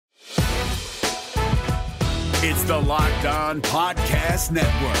It's the Locked On Podcast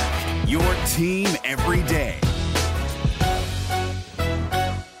Network, your team every day.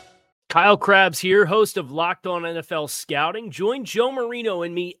 Kyle Krabs here, host of Locked On NFL Scouting. Join Joe Marino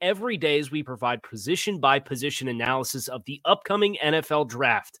and me every day as we provide position-by-position analysis of the upcoming NFL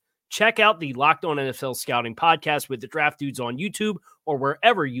Draft. Check out the Locked On NFL Scouting podcast with the Draft Dudes on YouTube or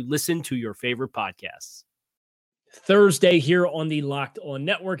wherever you listen to your favorite podcasts. Thursday here on the Locked On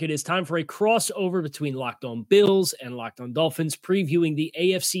Network, it is time for a crossover between Locked On Bills and Locked On Dolphins, previewing the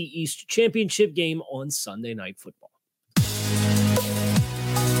AFC East Championship game on Sunday Night Football.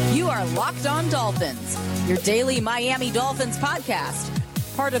 You are Locked On Dolphins, your daily Miami Dolphins podcast,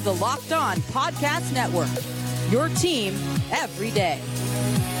 part of the Locked On Podcast Network, your team every day.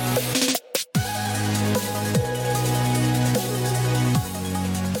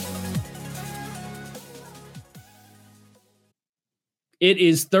 It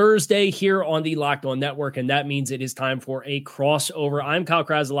is Thursday here on the Locked On Network, and that means it is time for a crossover. I'm Kyle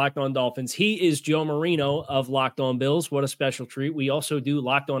Krabs of Locked On Dolphins. He is Joe Marino of Locked On Bills. What a special treat. We also do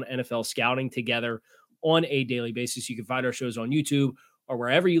Locked On NFL Scouting together on a daily basis. You can find our shows on YouTube or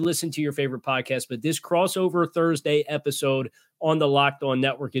wherever you listen to your favorite podcast. But this crossover Thursday episode on the Locked On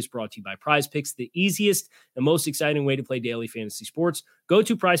Network is brought to you by Prize Picks, the easiest and most exciting way to play daily fantasy sports. Go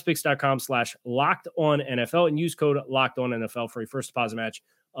to prizepicks.com/LockedOnNFL and use code LockedOnNFL for a first deposit match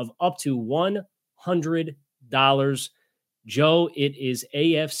of up to $100. Joe, it is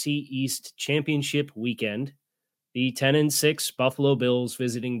AFC East Championship weekend. The 10-6 Buffalo Bills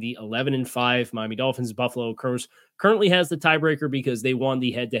visiting the 11-5 Miami Dolphins. Buffalo currently has the tiebreaker because they won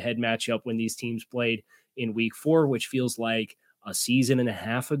the head-to-head matchup when these teams played in Week 4, which feels like a season and a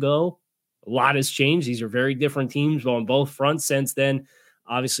half ago. A lot has changed. These are very different teams on both fronts since then.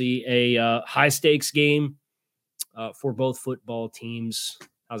 Obviously, a high-stakes game for both football teams.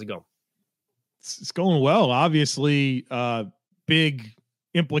 How's it going? It's going well. Obviously, big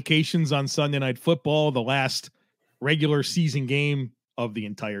implications on Sunday Night Football, the last regular season game of the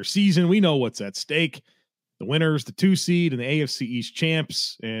entire season. We know what's at stake. The winners, the 2 seed, and the AFC East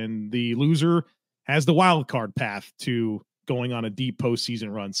champs, and the loser has the wild card path to going on a deep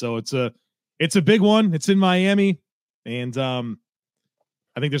postseason run. So it's a big one. It's in Miami, and I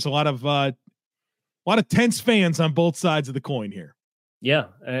think there's a lot of tense fans on both sides of the coin here. Yeah,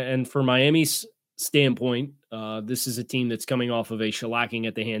 and for Miami's standpoint, this is a team that's coming off of a shellacking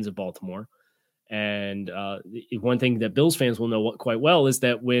at the hands of Baltimore. And one thing that Bills fans will know quite well is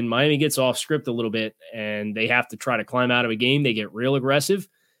that when Miami gets off script a little bit and they have to try to climb out of a game, they get real aggressive.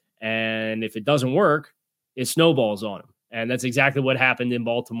 And if it doesn't work, it snowballs on them. And that's exactly what happened in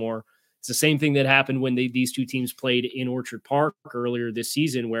Baltimore. It's the same thing that happened when these two teams played in Orchard Park earlier this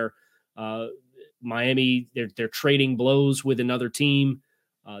season, where Miami, they're trading blows with another team.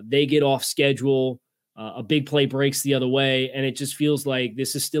 They get off schedule. A big play breaks the other way. And it just feels like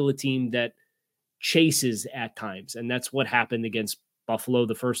this is still a team that chases at times. And that's what happened against Buffalo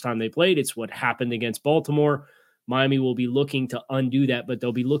the first time they played. It's what happened against Baltimore. Miami will be looking to undo that, but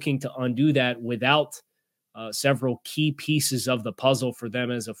they'll be looking to undo that without several key pieces of the puzzle for them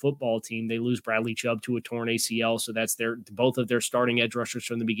as a football team. They lose Bradley Chubb to a torn ACL. So that's both of their starting edge rushers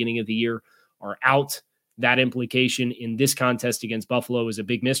from the beginning of the year are out. That implication in this contest against Buffalo is a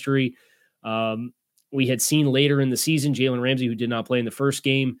big mystery. We had seen later in the season, Jalen Ramsey, who did not play in the first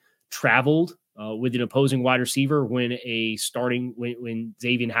game, traveled with an opposing wide receiver when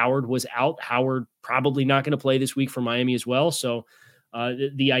Xavier Howard was out. Howard probably not going to play this week for Miami as well. So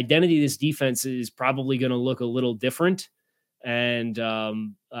the identity of this defense is probably going to look a little different. And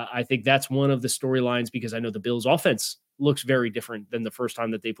I think that's one of the storylines, because I know the Bills offense looks very different than the first time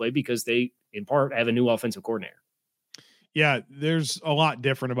that they played because they, in part, have a new offensive coordinator. Yeah, there's a lot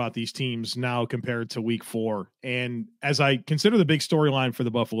different about these teams now compared to Week 4. And as I consider the big storyline for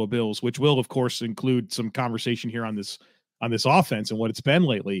the Buffalo Bills, which will, of course, include some conversation here on this offense and what it's been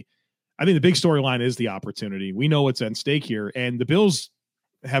lately, I think the big storyline is the opportunity. We know what's at stake here, and the Bills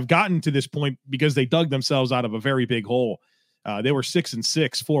have gotten to this point because they dug themselves out of a very big hole. They were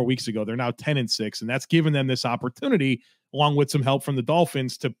 6-6 4 weeks ago. They're now 10-6, and that's given them this opportunity, along with some help from the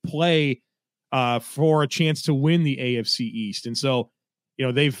Dolphins, to play for a chance to win the AFC East. And so,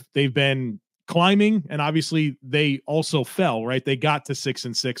 they've been climbing, and obviously they also fell, right? They got to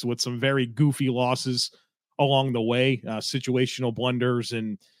 6-6 with some very goofy losses along the way, situational blunders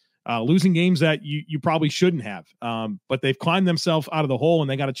and losing games that you probably shouldn't have. But they've climbed themselves out of the hole, and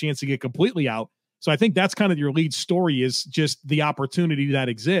they got a chance to get completely out. So I think that's kind of your lead story, is just the opportunity that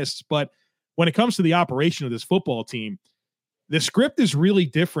exists. But when it comes to the operation of this football team, the script is really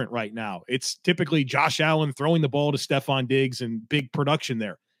different right now. It's typically Josh Allen throwing the ball to Stephon Diggs and big production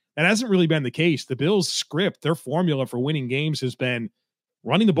there. That hasn't really been the case. The Bills' script, their formula for winning games has been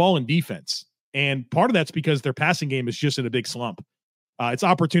running the ball and defense. And part of that's because their passing game is just in a big slump. It's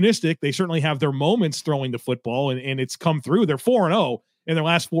opportunistic. They certainly have their moments throwing the football, and it's come through. They're 4-0 in their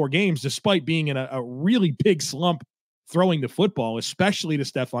last 4 games, despite being in a really big slump throwing the football, especially to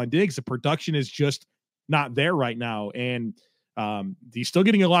Stephon Diggs. The production is just not there right now. And he's still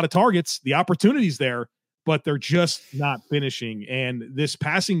getting a lot of targets. The opportunity's there, but they're just not finishing. And this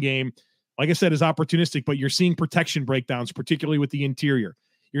passing game, like I said, is opportunistic, but you're seeing protection breakdowns, particularly with the interior.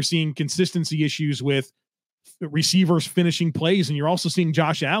 You're seeing consistency issues with receivers finishing plays, and you're also seeing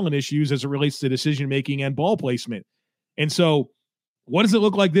Josh Allen issues as it relates to decision-making and ball placement. And so what does it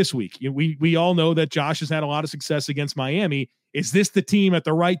look like this week? We all know that Josh has had a lot of success against Miami. Is this the team at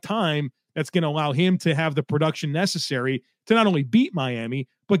the right time that's going to allow him to have the production necessary to not only beat Miami,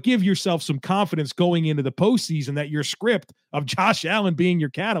 but give yourself some confidence going into the postseason that your script of Josh Allen being your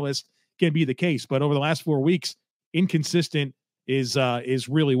catalyst can be the case? But over the last 4 weeks, inconsistent is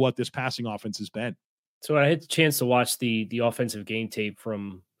really what this passing offense has been. So I had the chance to watch the offensive game tape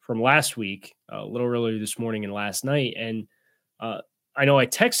from last week, a little earlier this morning and last night. And I know I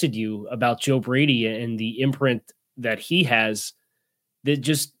texted you about Joe Brady and the imprint that he has, that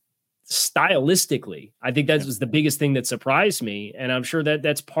just stylistically, I think that was the biggest thing that surprised me. And I'm sure that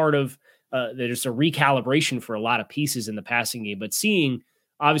that's part of there's a recalibration for a lot of pieces in the passing game. But seeing,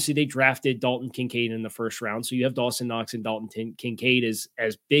 obviously, they drafted Dalton Kincaid in the first round. So you have Dawson Knox and Dalton Kincaid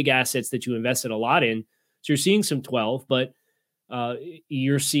as big assets that you invested a lot in. So you're seeing some 12, but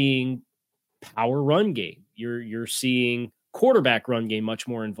you're seeing power run game. You're seeing quarterback run game much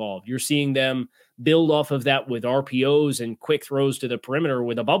more involved. You're seeing them build off of that with RPOs and quick throws to the perimeter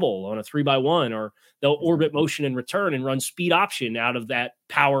with a bubble on a 3x1, or they'll orbit motion and return and run speed option out of that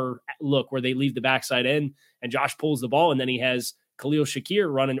power look where they leave the backside end and Josh pulls the ball, and then he has Khalil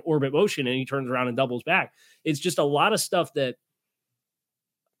Shakir run an orbit motion and he turns around and doubles back. It's just a lot of stuff that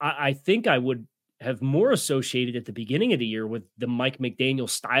I think I would have more associated at the beginning of the year with the Mike McDaniel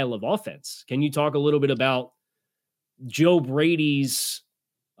style of offense. Can you talk a little bit about Joe Brady's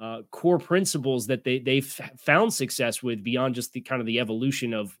core principles that they've found success with beyond just the kind of the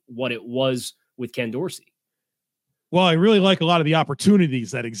evolution of what it was with Ken Dorsey? Well, I really like a lot of the opportunities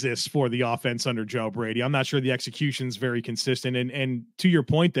that exist for the offense under Joe Brady. I'm not sure the execution is very consistent. And to your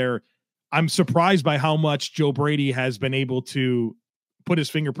point there, I'm surprised by how much Joe Brady has been able to put his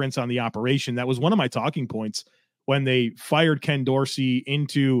fingerprints on the operation. That was one of my talking points when they fired Ken Dorsey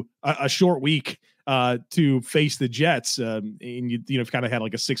into a short week to face the Jets. And you kind of had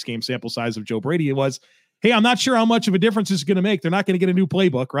like a 6-game sample size of Joe Brady. It was, hey, I'm not sure how much of a difference this is going to make. They're not going to get a new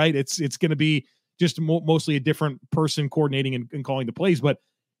playbook, right? It's going to be just mostly a different person coordinating and calling the plays, but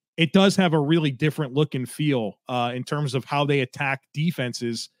it does have a really different look and feel in terms of how they attack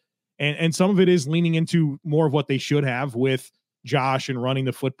defenses. And some of it is leaning into more of what they should have with Josh and running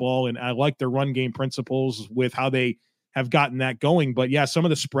the football. And I like their run game principles with how they have gotten that going. But yeah, some of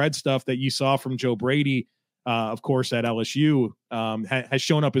the spread stuff that you saw from Joe Brady, of course, at LSU has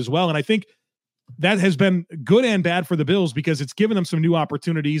shown up as well. And I think that has been good and bad for the Bills because it's given them some new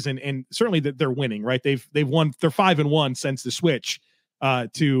opportunities, and certainly that they're winning, right? They've won, they're 5-1 since the switch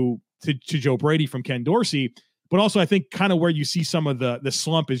to Joe Brady from Ken Dorsey. But also I think kind of where you see some of the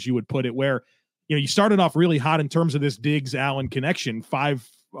slump, as you would put it, where, you started off really hot in terms of this Diggs Allen connection,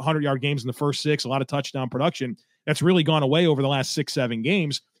 500-yard games in the first 6, a lot of touchdown production. That's really gone away over the last 6-7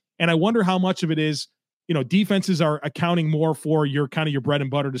 games. And I wonder how much of it is, defenses are accounting more for your kind of your bread and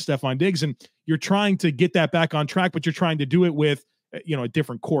butter to Stephon Diggs, and you're trying to get that back on track, but you're trying to do it with, a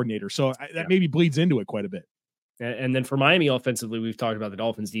different coordinator. So that maybe bleeds into it quite a bit. And then for Miami offensively, we've talked about the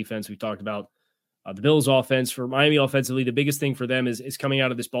Dolphins defense. We've talked about the Bills offense. For Miami offensively, the biggest thing for them is coming out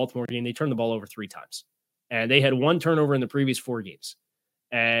of this Baltimore game. They turned the ball over 3 times, and they had 1 turnover in the previous 4 games.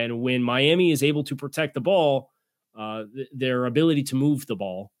 And when Miami is able to protect the ball, their ability to move the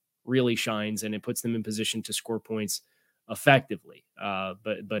ball really shines, and it puts them in position to score points effectively.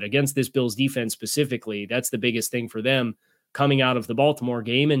 But against this Bills defense specifically, that's the biggest thing for them coming out of the Baltimore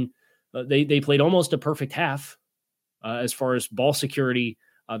game. And they played almost a perfect half as far as ball security.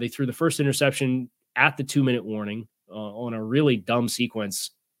 They threw the first interception at the 2-minute warning on a really dumb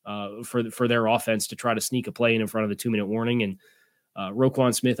sequence for their offense to try to sneak a play in front of the 2-minute warning. And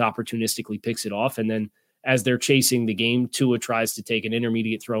Roquan Smith opportunistically picks it off. And then as they're chasing the game, Tua tries to take an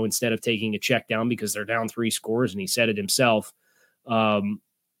intermediate throw instead of taking a check down because they're down 3 scores, and he said it himself. So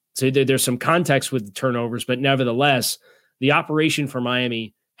there's some context with the turnovers, but nevertheless, the operation for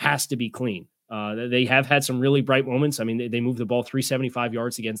Miami has to be clean. They have had some really bright moments. I mean, they moved the ball 375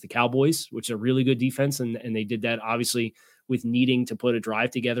 yards against the Cowboys, which is a really good defense, and they did that obviously with needing to put a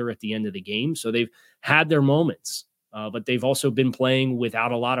drive together at the end of the game. So they've had their moments, but they've also been playing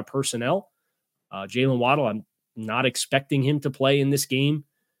without a lot of personnel. Jalen Waddle, I'm not expecting him to play in this game,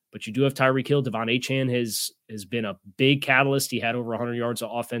 but you do have Tyreek Hill. Devon Achane has been a big catalyst. He had over 100 yards of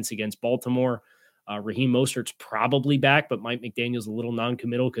offense against Baltimore. Raheem Mostert's probably back, but Mike McDaniel's a little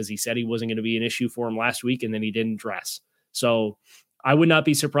non-committal because he said he wasn't going to be an issue for him last week, and then he didn't dress. So I would not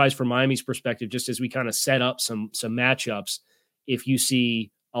be surprised from Miami's perspective, just as we kind of set up some matchups, if you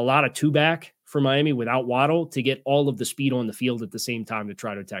see a lot of two-back for Miami without Waddle to get all of the speed on the field at the same time to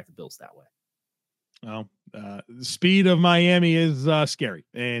try to attack the Bills that way. Well, the speed of Miami is scary.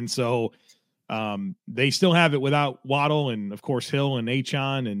 And so they still have it without Waddle and, of course, Hill and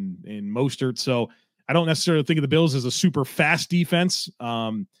Achane and Mostert. So I don't necessarily think of the Bills as a super fast defense.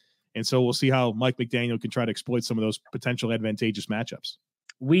 And so we'll see how Mike McDaniel can try to exploit some of those potential advantageous matchups.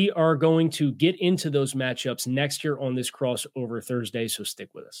 We are going to get into those matchups next year on this Crossover Thursday, so stick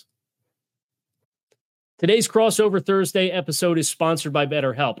with us. Today's Crossover Thursday episode is sponsored by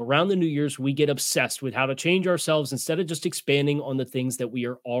BetterHelp. Around the New Year's, we get obsessed with how to change ourselves instead of just expanding on the things that we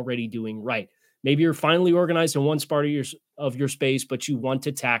are already doing right. Maybe you're finally organized in one part of your space, but you want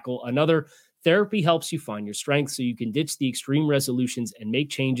to tackle another. Therapy helps you find your strength so you can ditch the extreme resolutions and make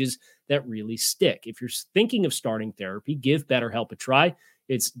changes that really stick. If you're thinking of starting therapy, give BetterHelp a try.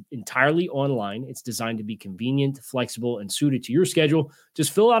 It's entirely online. It's designed to be convenient, flexible, and suited to your schedule.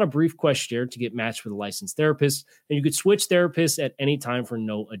 Just fill out a brief questionnaire to get matched with a licensed therapist, and you could switch therapists at any time for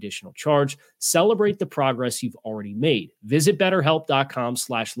no additional charge. Celebrate the progress you've already made. Visit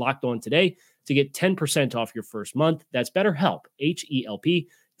BetterHelp.com/LockedOn today to get 10% off your first month. That's BetterHelp,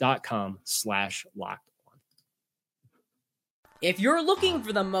 HELP.com/LockedOn. If you're looking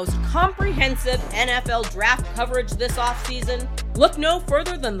for the most comprehensive NFL draft coverage this offseason, look no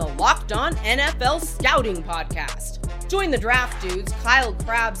further than the Locked On NFL Scouting Podcast. Join the draft dudes, Kyle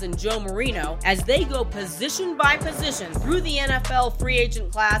Krabs and Joe Marino, as they go position by position through the NFL free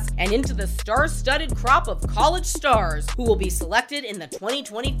agent class and into the star-studded crop of college stars who will be selected in the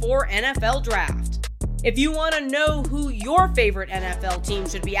 2024 NFL Draft. If you want to know who your favorite NFL team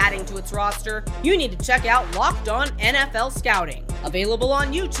should be adding to its roster, you need to check out Locked On NFL Scouting, available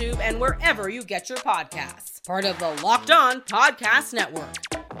on YouTube and wherever you get your podcasts. Part of the Locked On Podcast Network,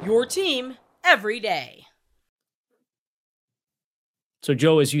 your team every day. So,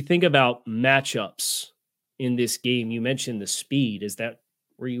 Joe, as you think about matchups in this game, you mentioned the speed. Is that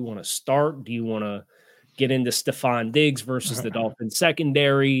where you want to start? Do you want to get into Stephon Diggs versus the Dolphins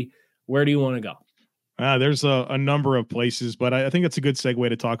secondary? Where do you want to go? There's a number of places, but I think that's a good segue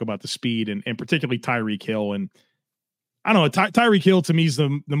to talk about the speed and particularly Tyreek Hill. And I don't know, Tyreek Hill to me is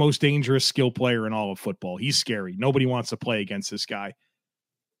the most dangerous skill player in all of football. He's scary. Nobody wants to play against this guy.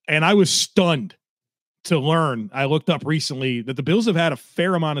 And I was stunned to learn, I looked up recently, that the Bills have had a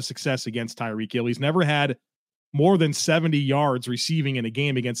fair amount of success against Tyreek Hill. He's never had more than 70 yards receiving in a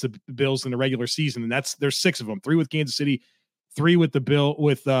game against the Bills in the regular season. And there's 6 of them, 3 with Kansas City, 3 with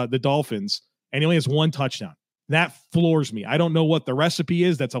the Dolphins. And he only has 1 touchdown. That floors me. I don't know what the recipe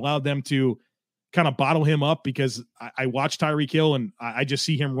is that's allowed them to kind of bottle him up, because I watch Tyreek Hill and I just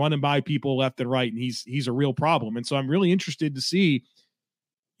see him running by people left and right, and he's a real problem. And so I'm really interested to see,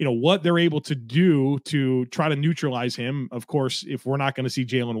 what they're able to do to try to neutralize him. Of course, if we're not going to see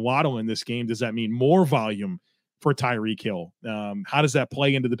Jalen Waddle in this game, does that mean more volume for Tyreek Hill? How does that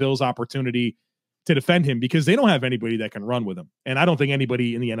play into the Bills' opportunity to defend him? Because they don't have anybody that can run with him. And I don't think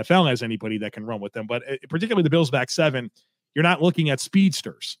anybody in the NFL has anybody that can run with them. But particularly the Bills back 7, you're not looking at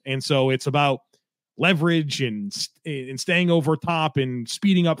speedsters. And so it's about leverage and staying over top and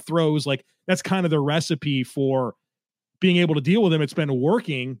speeding up throws. Like, that's kind of the recipe for being able to deal with him. It's been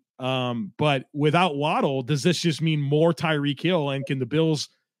working. But without Waddle, does this just mean more Tyreek Hill? And can the Bills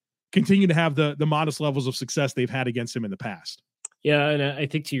continue to have the modest levels of success they've had against him in the past? Yeah, and I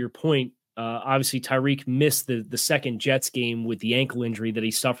think to your point, obviously Tyreek missed the second Jets game with the ankle injury that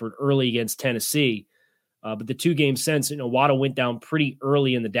he suffered early against Tennessee. But the 2 games since, Waddle went down pretty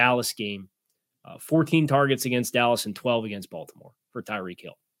early in the Dallas game. 14 targets against Dallas and 12 against Baltimore for Tyreek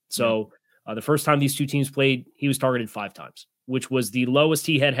Hill. So the first time these 2 teams played, he was targeted 5 times, which was the lowest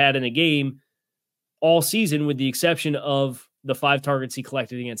he had in a game all season, with the exception of the 5 targets he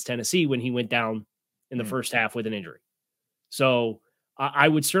collected against Tennessee when he went down in the first half with an injury. So I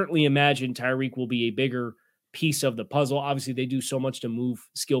would certainly imagine Tyreek will be a bigger piece of the puzzle. Obviously, they do so much to move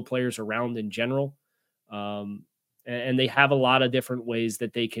skill players around in general. And they have a lot of different ways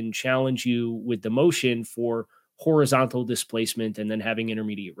that they can challenge you with the motion for horizontal displacement and then having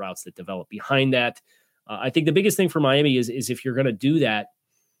intermediate routes that develop behind that. I think the biggest thing for Miami is if you're going to do that,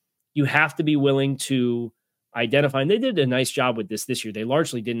 you have to be willing to identify, and they did a nice job with this year. They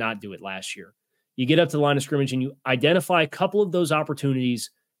largely did not do it last year. You get up to the line of scrimmage and you identify a couple of those opportunities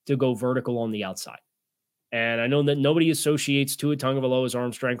to go vertical on the outside. And I know that nobody associates Tua Tagovailoa's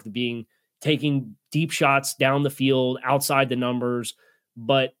arm strength with taking deep shots down the field, outside the numbers.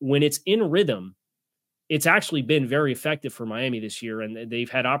 But when it's in rhythm, it's actually been very effective for Miami this year. And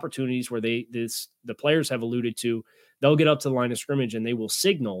they've had opportunities where the players have alluded to, they'll get up to the line of scrimmage and they will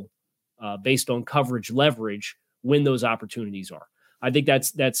signal based on coverage leverage when those opportunities are. I think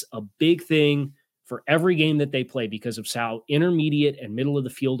that's a big thing for every game that they play because of how intermediate and middle of the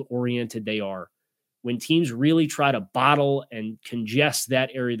field oriented they are. When teams really try to bottle and congest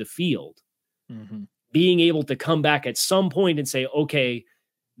that area of the field, being able to come back at some point and say, okay,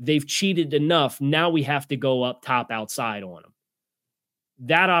 they've cheated enough. Now we have to go up top outside on them.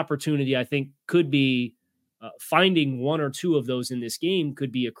 That opportunity, I think, could be finding one or two of those in this game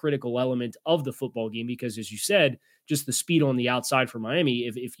could be a critical element of the football game because, as you said, just the speed on the outside for Miami,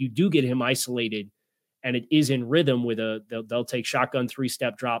 if you do get him isolated and it is in rhythm with they'll take shotgun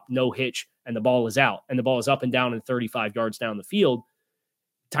 3-step drop, no hitch, and the ball is out, and the ball is up and down and 35 yards down the field,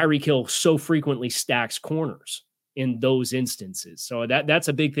 Tyreek Hill so frequently stacks corners in those instances. So that's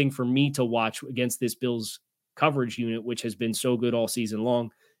a big thing for me to watch against this Bills coverage unit, which has been so good all season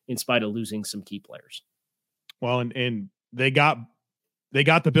long, in spite of losing some key players. Well, and they got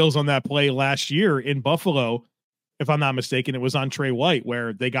the Bills on that play last year in Buffalo. If I'm not mistaken, it was on Trey White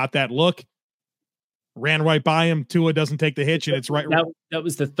where they got that look, ran right by him. Tua doesn't take the hitch, and it's right. That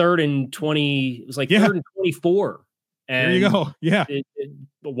was the 3rd and 20. It was like 3rd and 24. And there you go. Yeah.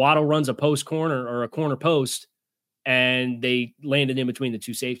 Waddle runs a post corner or a corner post, and they landed in between the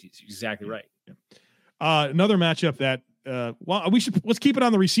two safeties. Exactly right. Yeah. Another matchup that, let's keep it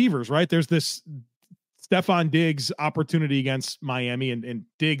on the receivers, right? There's this Stephon Diggs opportunity against Miami, and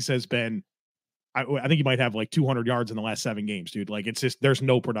Diggs has been, I think he might have like 200 yards in the last 7 games, dude. Like it's just, there's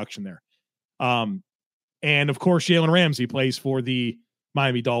no production there. And of course, Jalen Ramsey plays for the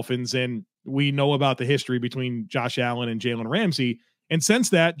Miami Dolphins, and we know about the history between Josh Allen and Jalen Ramsey. And since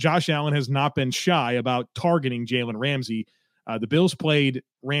that, Josh Allen has not been shy about targeting Jalen Ramsey. The Bills played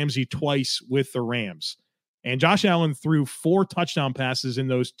Ramsey twice with the Rams, and Josh Allen threw 4 touchdown passes in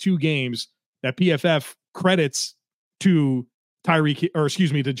those 2 games that PFF credits to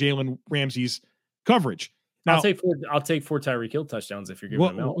Jalen Ramsey's coverage. Now, I'll take 4 Tyreek Hill touchdowns if you're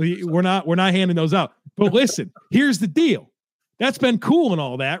giving them out. We're not handing those out. But listen, here's the deal. That's been cool and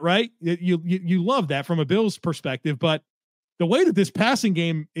all that, right? You love that from a Bills perspective, but the way that this passing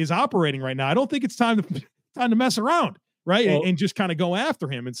game is operating right now, I don't think it's time to mess around, right? Well, and just kind of go after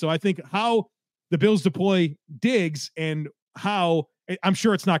him. And so I think how the Bills deploy Diggs and how I'm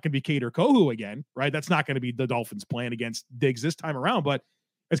sure it's not going to be Kader Kohu again, right? That's not going to be the Dolphins' plan against Diggs this time around, but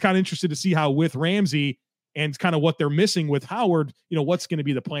it's kind of interested to see how with Ramsey and kind of what they're missing with Howard, what's going to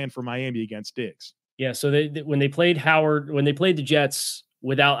be the plan for Miami against Diggs. Yeah. So when they played the Jets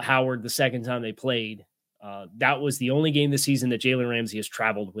without Howard the second time they played, that was the only game this season that Jalen Ramsey has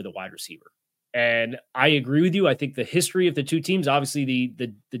traveled with a wide receiver. And I agree with you. I think the history of the two teams, obviously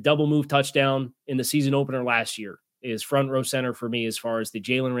the double move touchdown in the season opener last year is front row center for me as far as the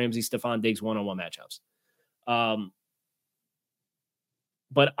Jalen Ramsey, Stephon Diggs one-on-one matchups.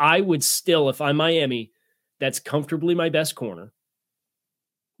 But I would still, if I'm Miami, that's comfortably my best corner.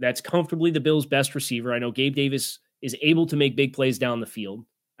 That's comfortably the Bills' best receiver. I know Gabe Davis is able to make big plays down the field,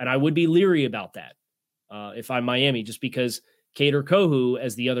 and I would be leery about that if I'm Miami, just because Kader Kohu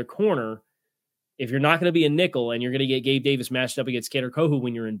as the other corner, if you're not going to be a nickel and you're going to get Gabe Davis matched up against Kader Kohu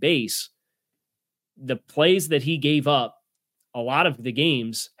when you're in base, the plays that he gave up, a lot of the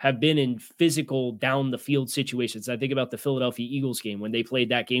games have been in physical down the field situations. I think about the Philadelphia Eagles game when they played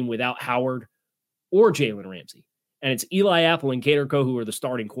that game without Howard or Jalen Ramsey. And it's Eli Apple and Kader Kohu are the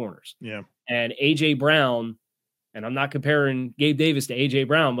starting corners. Yeah. And A.J. Brown, and I'm not comparing Gabe Davis to A.J.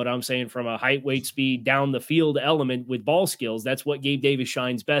 Brown, but I'm saying from a height, weight, speed, down the field element with ball skills, that's what Gabe Davis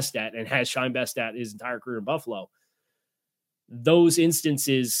shines best at and has shined best at his entire career in Buffalo. Those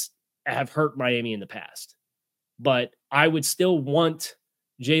instances have hurt Miami in the past. But I would still want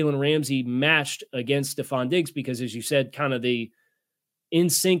Jalen Ramsey matched against Stephon Diggs because, as you said, kind of the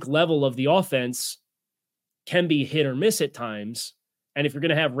in-sync level of the offense can be hit or miss at times. And if you're going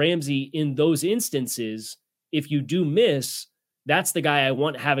to have Ramsey in those instances, if you do miss, that's the guy I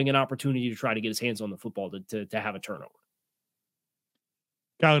want having an opportunity to try to get his hands on the football to have a turnover.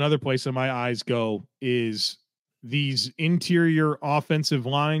 Kyle, another place that my eyes go is these interior offensive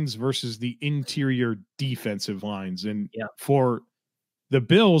lines versus the interior defensive lines. And for the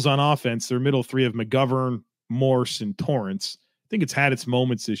Bills on offense, their middle three of McGovern, Morse, and Torrance, I think it's had its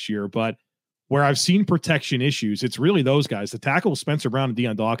moments this year, but where I've seen protection issues, it's really those guys. The tackles, Spencer Brown and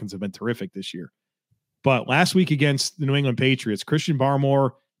Deion Dawkins, have been terrific this year. But last week against the New England Patriots, Christian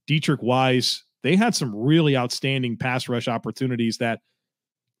Barmore, Dietrich Wise, they had some really outstanding pass rush opportunities that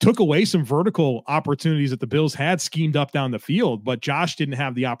took away some vertical opportunities that the Bills had schemed up down the field, but Josh didn't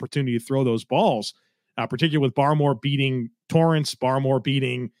have the opportunity to throw those balls, particularly with Barmore beating Torrance, Barmore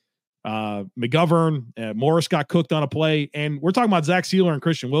beating McGovern. Morris got cooked on a play, and we're talking about Zach Sealer and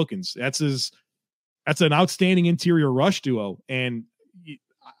Christian Wilkins. That's an outstanding interior rush duo, and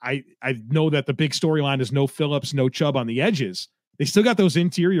I know that the big storyline is no Phillips, no Chubb on the edges. They still got those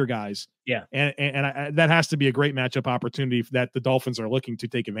interior guys. Yeah. And that has to be a great matchup opportunity that the Dolphins are looking to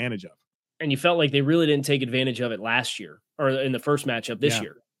take advantage of. And you felt like they really didn't take advantage of it last year or in the first matchup this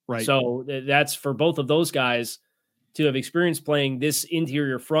year. Right. So that's for both of those guys to have experienced playing this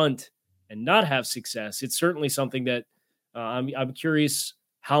interior front and not have success. It's certainly something that I'm curious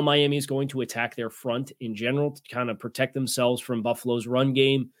how Miami is going to attack their front in general to kind of protect themselves from Buffalo's run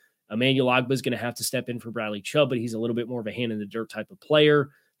game. Emmanuel Ogbah is going to have to step in for Bradley Chubb, but he's a little bit more of a hand in the dirt type of player.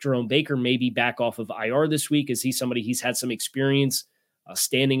 Jerome Baker may be back off of IR this week. Is he somebody he's had some experience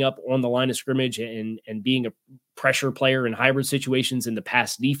standing up on the line of scrimmage and being a pressure player in hybrid situations in the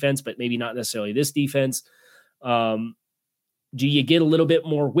past defense, but maybe not necessarily this defense? Do you get a little bit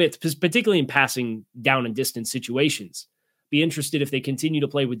more width, particularly in passing down and distance situations? Be interested if they continue to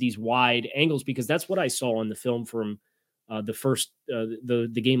play with these wide angles, because that's what I saw on the film from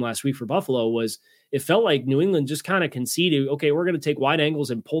the game last week for Buffalo. Was it felt like New England just kind of conceded, okay, we're going to take wide angles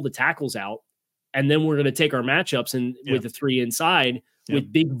and pull the tackles out, and then we're going to take our matchups and with the three inside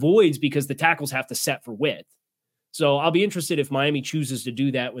with big voids because the tackles have to set for width. So I'll be interested if Miami chooses to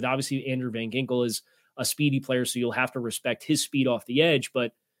do that with, obviously, Andrew Van Ginkel is a speedy player, so you'll have to respect his speed off the edge.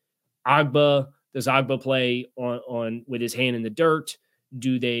 But does Ogbah play on with his hand in the dirt?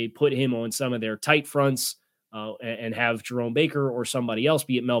 Do they put him on some of their tight fronts and have Jerome Baker or somebody else,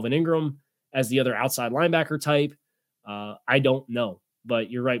 be it Melvin Ingram, as the other outside linebacker type? I don't know.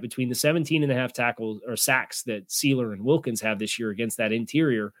 But you're right, between the 17.5 tackles or sacks that Sealer and Wilkins have this year against that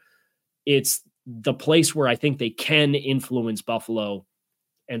interior, it's the place where I think they can influence Buffalo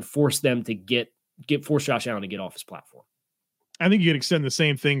and force them to force Josh Allen to get off his platform. I think you could extend the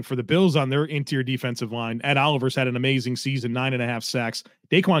same thing for the Bills on their interior defensive line. Ed Oliver's had an amazing season, 9.5 sacks.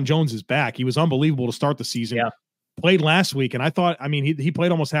 Daquan Jones is back. He was unbelievable to start the season. Yeah. Played last week, and I thought, he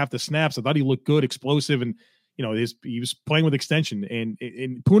played almost half the snaps. I thought he looked good, explosive, and he was playing with extension.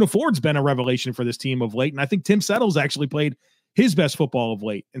 And Poona Ford's been a revelation for this team of late, and I think Tim Settle's actually played his best football of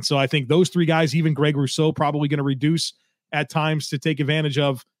late. And so I think those three guys, even Greg Rousseau, probably going to reduce at times to take advantage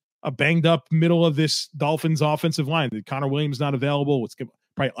of a banged up middle of this Dolphins offensive line. Connor Williams not available. It's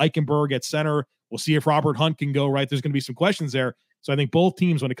probably Eichenberg at center. We'll see if Robert Hunt can go right. There's going to be some questions there. So I think both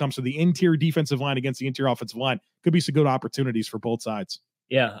teams, when it comes to the interior defensive line against the interior offensive line, could be some good opportunities for both sides.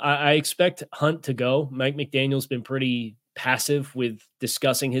 Yeah, I expect Hunt to go. Mike McDaniel's been pretty passive with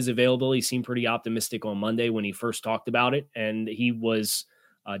discussing his availability. He seemed pretty optimistic on Monday when he first talked about it, and he was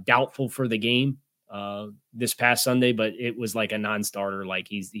doubtful for the game this past Sunday, but it was like a non-starter. Like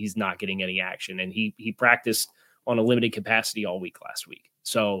he's not getting any action, and he practiced on a limited capacity all week last week.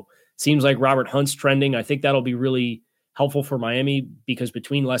 So seems like Robert Hunt's trending. I think that'll be really helpful for Miami because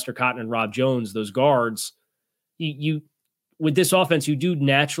between Lester Cotton and Rob Jones, those guards, you with this offense, you do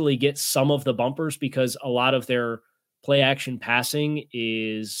naturally get some of the bumpers because a lot of their play action passing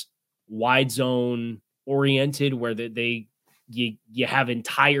is wide zone oriented, where you have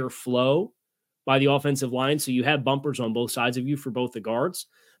entire flow by the offensive line. So you have bumpers on both sides of you for both the guards,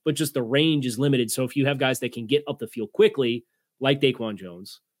 but just the range is limited. So if you have guys that can get up the field quickly, like Daquan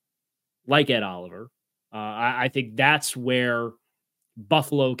Jones, like Ed Oliver, I think that's where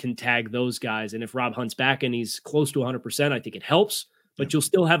Buffalo can tag those guys. And if Rob Hunt's back and he's close to 100%, I think it helps, but you'll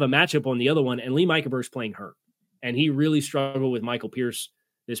still have a matchup on the other one. And Lee Meikenberg's playing hurt, and he really struggled with Michael Pierce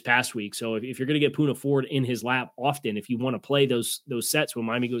this past week. So if you're going to get Poona Ford in his lap often, if you want to play those sets when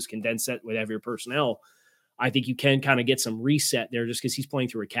Miami goes condensed set with heavier personnel, I think you can kind of get some reset there just because he's playing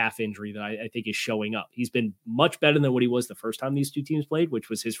through a calf injury that I think is showing up. He's been much better than what he was the first time these two teams played, which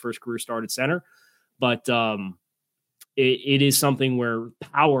was his first career start at center. But it is something where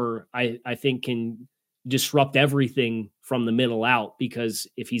power, I think, can disrupt everything from the middle out, because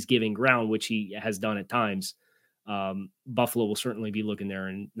if he's giving ground, which he has done at times, Buffalo will certainly be looking there,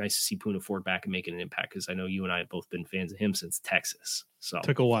 and nice to see Poona Ford back and making an impact, because I know you and I have both been fans of him since Texas. So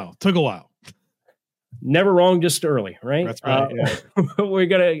took a while. Never wrong, just early, right? That's right. We're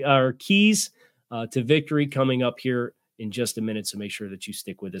going our keys to victory coming up here in just a minute. So make sure that you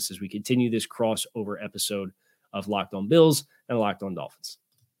stick with us as we continue this crossover episode of Locked On Bills and Locked On Dolphins.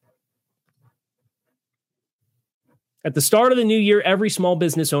 At the start of the new year, every small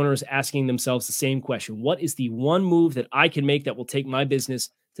business owner is asking themselves the same question. What is the one move that I can make that will take my business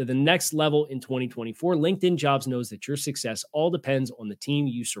to the next level in 2024? LinkedIn Jobs knows that your success all depends on the team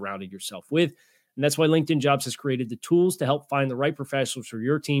you surrounded yourself with. And that's why LinkedIn Jobs has created the tools to help find the right professionals for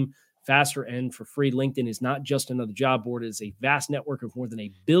your team faster and for free. LinkedIn is not just another job board. It is a vast network of more than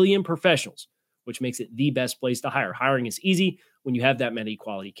 1 billion professionals, which makes it the best place to hire. Hiring is easy when you have that many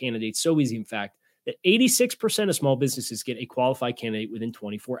quality candidates. So easy, in fact, that 86% of small businesses get a qualified candidate within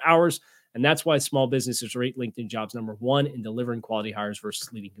 24 hours. And that's why small businesses rate LinkedIn Jobs #1 in delivering quality hires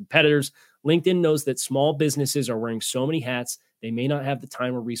versus leading competitors. LinkedIn knows that small businesses are wearing so many hats, they may not have the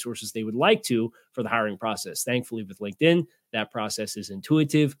time or resources they would like to for the hiring process. Thankfully, with LinkedIn, that process is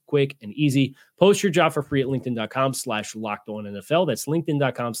intuitive, quick, and easy. Post your job for free at linkedin.com/lockedonnfl. That's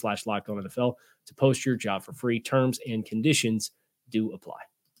linkedin.com/lockedonnfl to post your job for free. Terms and conditions do apply.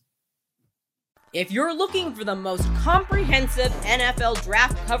 If you're looking for the most comprehensive NFL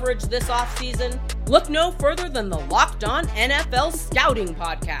draft coverage this offseason, look no further than the Locked On NFL Scouting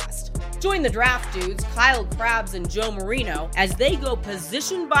Podcast. Join the draft dudes, Kyle Krabs and Joe Marino, as they go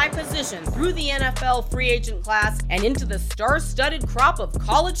position by position through the NFL free agent class and into the star-studded crop of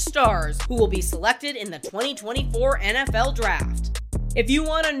college stars who will be selected in the 2024 NFL Draft. If you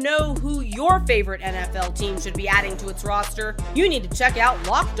want to know who your favorite NFL team should be adding to its roster, you need to check out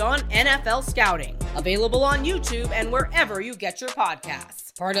Locked On NFL Scouting, available on YouTube and wherever you get your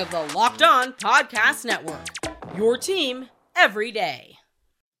podcasts. Part of the Locked On Podcast Network, your team every day.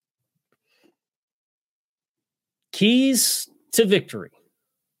 Keys to victory.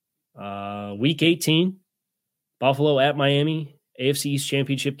 Week 18, Buffalo at Miami, AFC East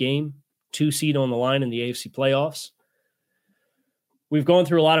Championship game, 2 seed on the line in the AFC playoffs. We've gone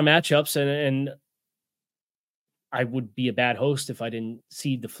through a lot of matchups, and I would be a bad host if I didn't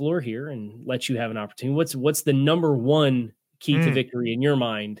cede the floor here and let you have an opportunity. What's the number one key to victory in your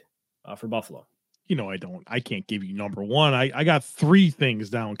mind for Buffalo? I can't give you number one. I got 3 things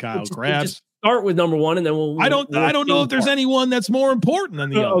down, Kyle Krabs. Just start with number one, and then we'll. I don't know if there's anyone that's more important than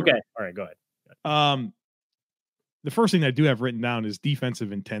the other. Okay, all right, go ahead. The first thing I do have written down is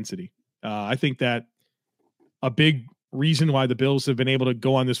defensive intensity. I think that a big reason why the Bills have been able to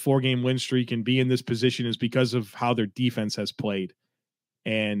go on this 4-game win streak and be in this position is because of how their defense has played.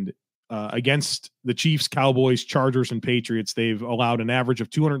 And against the Chiefs, Cowboys, Chargers, and Patriots, they've allowed an average of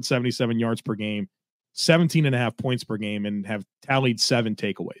 277 yards per game, 17.5 points per game, and have tallied 7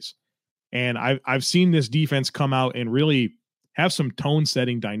 takeaways. And I've seen this defense come out and really have some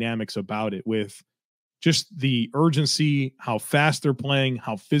tone-setting dynamics about it, with just the urgency, how fast they're playing,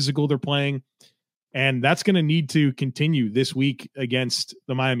 how physical they're playing. And that's going to need to continue this week against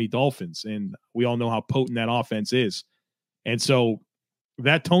the Miami Dolphins. And we all know how potent that offense is. And so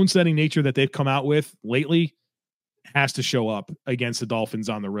that tone-setting nature that they've come out with lately has to show up against the Dolphins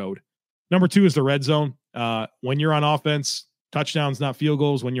on the road. Number 2 is the red zone. When you're on offense, touchdowns, not field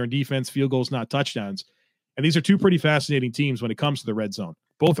goals. When you're on defense, field goals, not touchdowns. And these are 2 pretty fascinating teams when it comes to the red zone.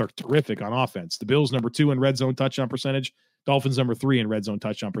 Both are terrific on offense. The Bills, number 2 in red zone touchdown percentage. Dolphins, number 3 in red zone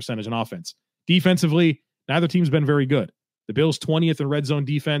touchdown percentage on offense. Defensively, neither team's been very good. The Bills 20th in red zone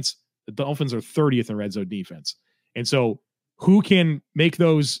defense. The Dolphins are 30th in red zone defense. And so who can make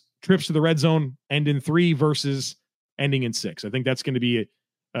those trips to the red zone end in 3 versus ending in 6? I think that's going to be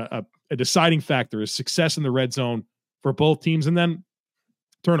a deciding factor, is success in the red zone for both teams. And then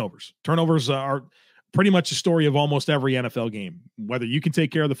turnovers. Turnovers are pretty much a story of almost every NFL game, whether you can take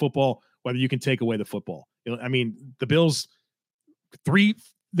care of the football, whether you can take away the football. I mean, the Bills,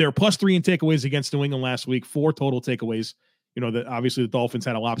 they're +3 in takeaways against New England last week, 4 total takeaways. Obviously the Dolphins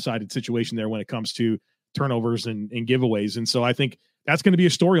had a lopsided situation there when it comes to turnovers and giveaways. And so I think that's going to be a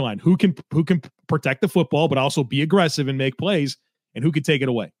storyline. Who can protect the football, but also be aggressive and make plays, and who can take it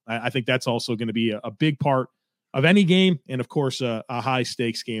away. I think that's also going to be a big part of any game. And of course, a high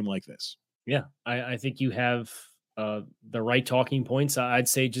stakes game like this. Yeah. I think you have the right talking points. I'd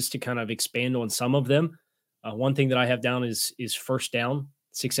say, just to kind of expand on some of them. One thing that I have down is first down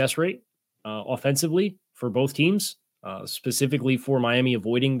success rate offensively for both teams, specifically for Miami,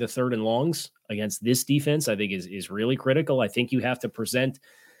 avoiding the 3rd and longs against this defense, I think is really critical. I think you have to present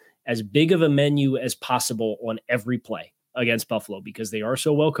as big of a menu as possible on every play against Buffalo, because they are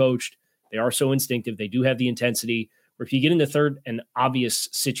so well coached. They are so instinctive. They do have the intensity, where if you get into 3rd and obvious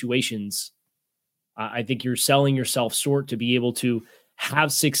situations, I think you're selling yourself short to be able to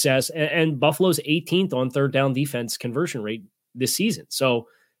have success. And Buffalo's 18th on 3rd down defense conversion rate this season. So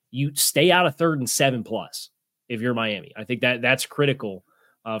you stay out of 3rd and 7+ if you're Miami. I think that's critical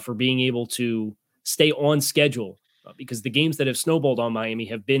for being able to stay on schedule, because the games that have snowballed on Miami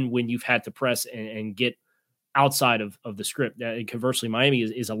have been when you've had to press and get outside of the script. And conversely, Miami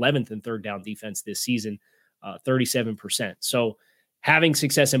is 11th in third down defense this season, 37%. So having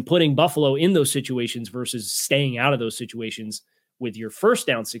success and putting Buffalo in those situations versus staying out of those situations with your first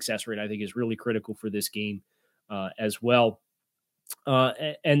down success rate, I think is really critical for this game as well.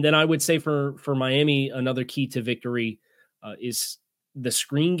 And then I would say for Miami, another key to victory is the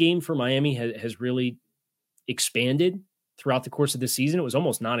screen game for Miami has really expanded throughout the course of the season. It was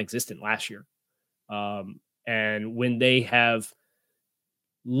almost non-existent last year. And when they have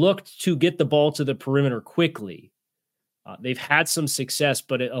looked to get the ball to the perimeter quickly, they've had some success,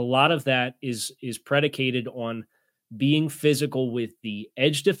 but a lot of that is predicated on being physical with the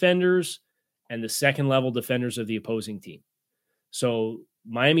edge defenders and the second level defenders of the opposing team. So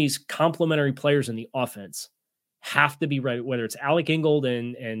Miami's complementary players in the offense have to be right, whether it's Alec Ingold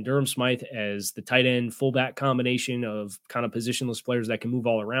and Durham Smythe as the tight end fullback combination of kind of positionless players that can move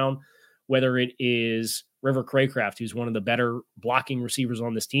all around, whether it is River Craycraft, who's one of the better blocking receivers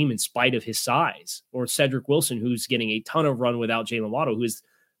on this team in spite of his size, or Cedric Wilson, who's getting a ton of run without Jalen Waddle, who is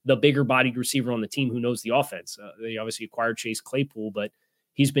the bigger bodied receiver on the team who knows the offense. They obviously acquired Chase Claypool, but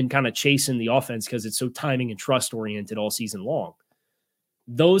he's been kind of chasing the offense because it's so timing and trust oriented all season long.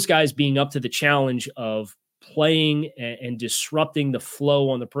 Those guys being up to the challenge of playing and disrupting the flow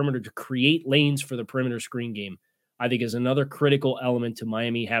on the perimeter to create lanes for the perimeter screen game, I think is another critical element to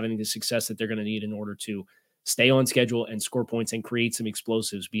Miami having the success that they're going to need in order to stay on schedule and score points and create some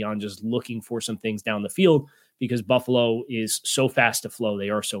explosives beyond just looking for some things down the field, because Buffalo is so fast to flow.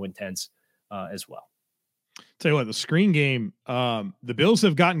 They are so intense as well. Tell you what, the screen game, the Bills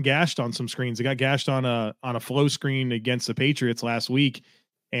have gotten gashed on some screens. They got gashed on a flow screen against the Patriots last week.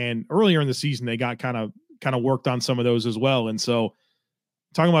 And earlier in the season, they got kind of worked on some of those as well. And so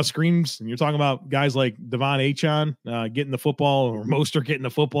talking about screens, and you're talking about guys like Devon Achane getting the football, or Mostert getting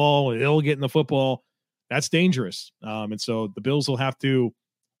the football, or Hill getting the football, that's dangerous. And so the Bills will have to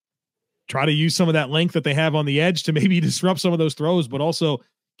try to use some of that length that they have on the edge to maybe disrupt some of those throws, but also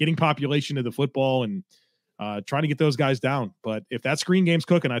getting population to the football and trying to get those guys down. But if that screen game's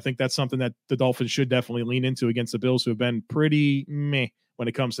cooking, I think that's something that the Dolphins should definitely lean into against the Bills, who have been pretty meh when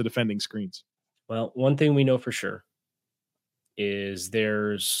it comes to defending screens. Well, one thing we know for sure is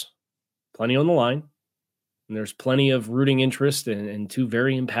there's plenty on the line, and there's plenty of rooting interest and two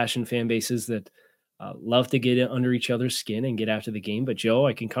very impassioned fan bases that love to get under each other's skin and get after the game. But Joe,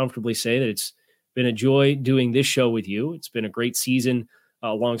 I can comfortably say that it's been a joy doing this show with you. It's been a great season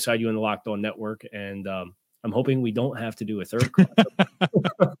alongside you in the Locked On Network, and I'm hoping we don't have to do a third.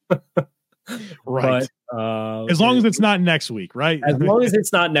 Right. But, as long as it's not next week, right? As long as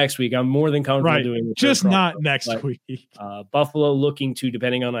it's not next week, I'm more than comfortable doing it. Just not next week. Buffalo looking to,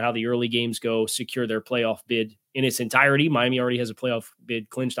 depending on how the early games go, secure their playoff bid in its entirety. Miami already has a playoff bid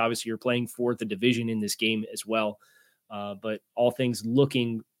clinched. Obviously, you're playing for the division in this game as well. But all things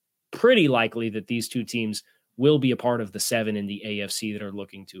looking pretty likely that these two teams will be a part of the 7 in the AFC that are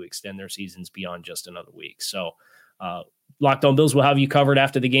looking to extend their seasons beyond just another week. So Locked On Bills will have you covered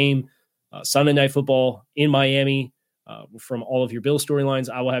after the game. Sunday Night Football in Miami from all of your Bill storylines.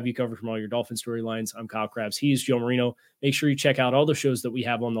 I will have you covered from all your Dolphin storylines. I'm Kyle Krabs. He's Joe Marino. Make sure you check out all the shows that we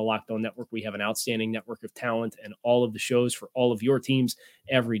have on the Locked On Network. We have an outstanding network of talent and all of the shows for all of your teams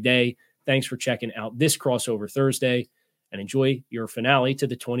every day. Thanks for checking out this crossover Thursday, and enjoy your finale to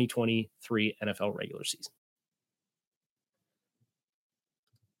the 2023 NFL regular season.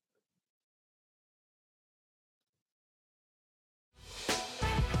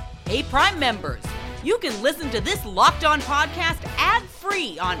 Hey, Prime members, you can listen to this Locked On podcast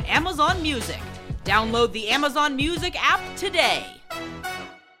ad-free on Amazon Music. Download the Amazon Music app today.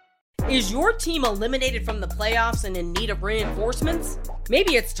 Is your team eliminated from the playoffs and in need of reinforcements?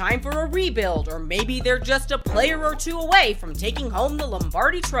 Maybe it's time for a rebuild, or maybe they're just a player or two away from taking home the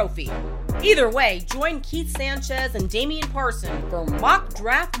Lombardi Trophy. Either way, join Keith Sanchez and Damian Parson for Mock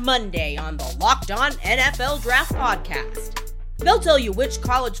Draft Monday on the Locked On NFL Draft Podcast. They'll tell you which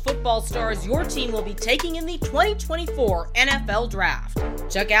college football stars your team will be taking in the 2024 NFL Draft.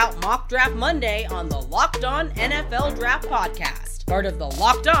 Check out Mock Draft Monday on the Locked On NFL Draft Podcast, part of the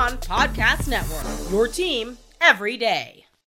Locked On Podcast Network. Your team every day.